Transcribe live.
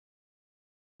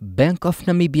Bank of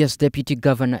Namibia's Deputy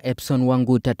Governor Epson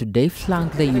Wanguta today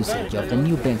flanked the usage of the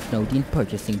new banknote in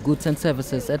purchasing goods and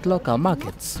services at local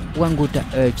markets. Wanguta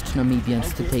urged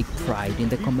Namibians to take pride in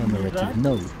the commemorative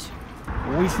note.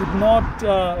 We should not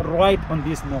write on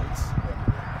these notes.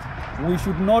 We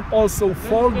should not also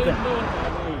fold them.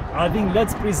 I think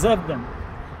let's preserve them.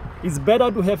 It's better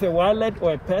to have a wallet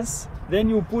or a purse, then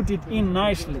you put it in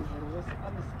nicely.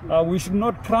 We should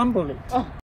not crumble it.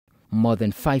 More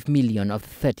than 5 million of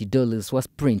the $30 was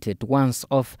printed once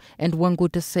off, and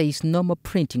Wanguta says no more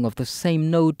printing of the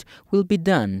same note will be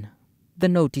done. The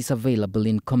note is available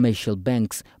in commercial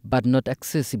banks but not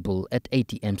accessible at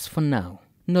ATMs for now.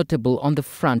 Notable on the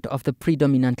front of the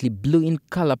predominantly blue in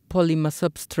color polymer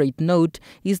substrate note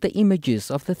is the images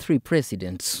of the three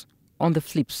presidents. On the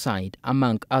flip side,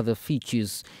 among other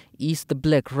features, is the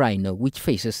black rhino which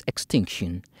faces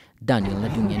extinction.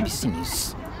 Tender-NBC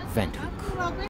News, Windhoek.